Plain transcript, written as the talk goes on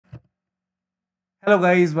Hello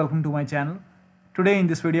guys, welcome to my channel. Today in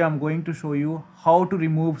this video I'm going to show you how to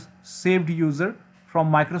remove saved user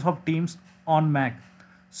from Microsoft Teams on Mac.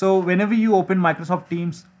 So whenever you open Microsoft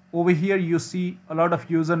Teams, over here you see a lot of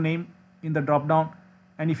username in the drop down,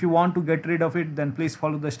 and if you want to get rid of it, then please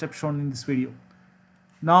follow the steps shown in this video.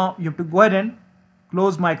 Now you have to go ahead and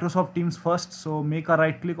close Microsoft Teams first. So make a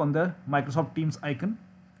right click on the Microsoft Teams icon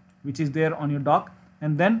which is there on your dock,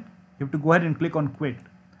 and then you have to go ahead and click on quit.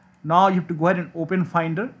 Now you have to go ahead and open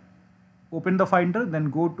the Finder,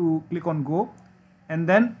 then click on Go, and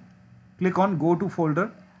then click on Go to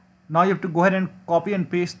Folder. Now you have to go ahead and copy and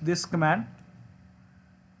paste this command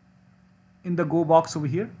in the Go box over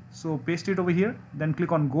here. So paste it over here, then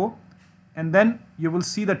click on Go, and then you will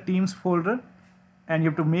see the Teams folder, and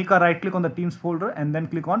you have to make a right click on the Teams folder and then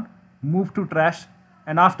click on Move to Trash,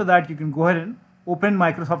 and after that you can go ahead and open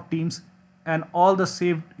Microsoft Teams, and all the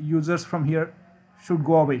saved users from here should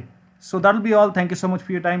go away. So that'll be all. Thank you so much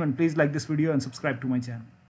for your time, and please like this video and subscribe to my channel.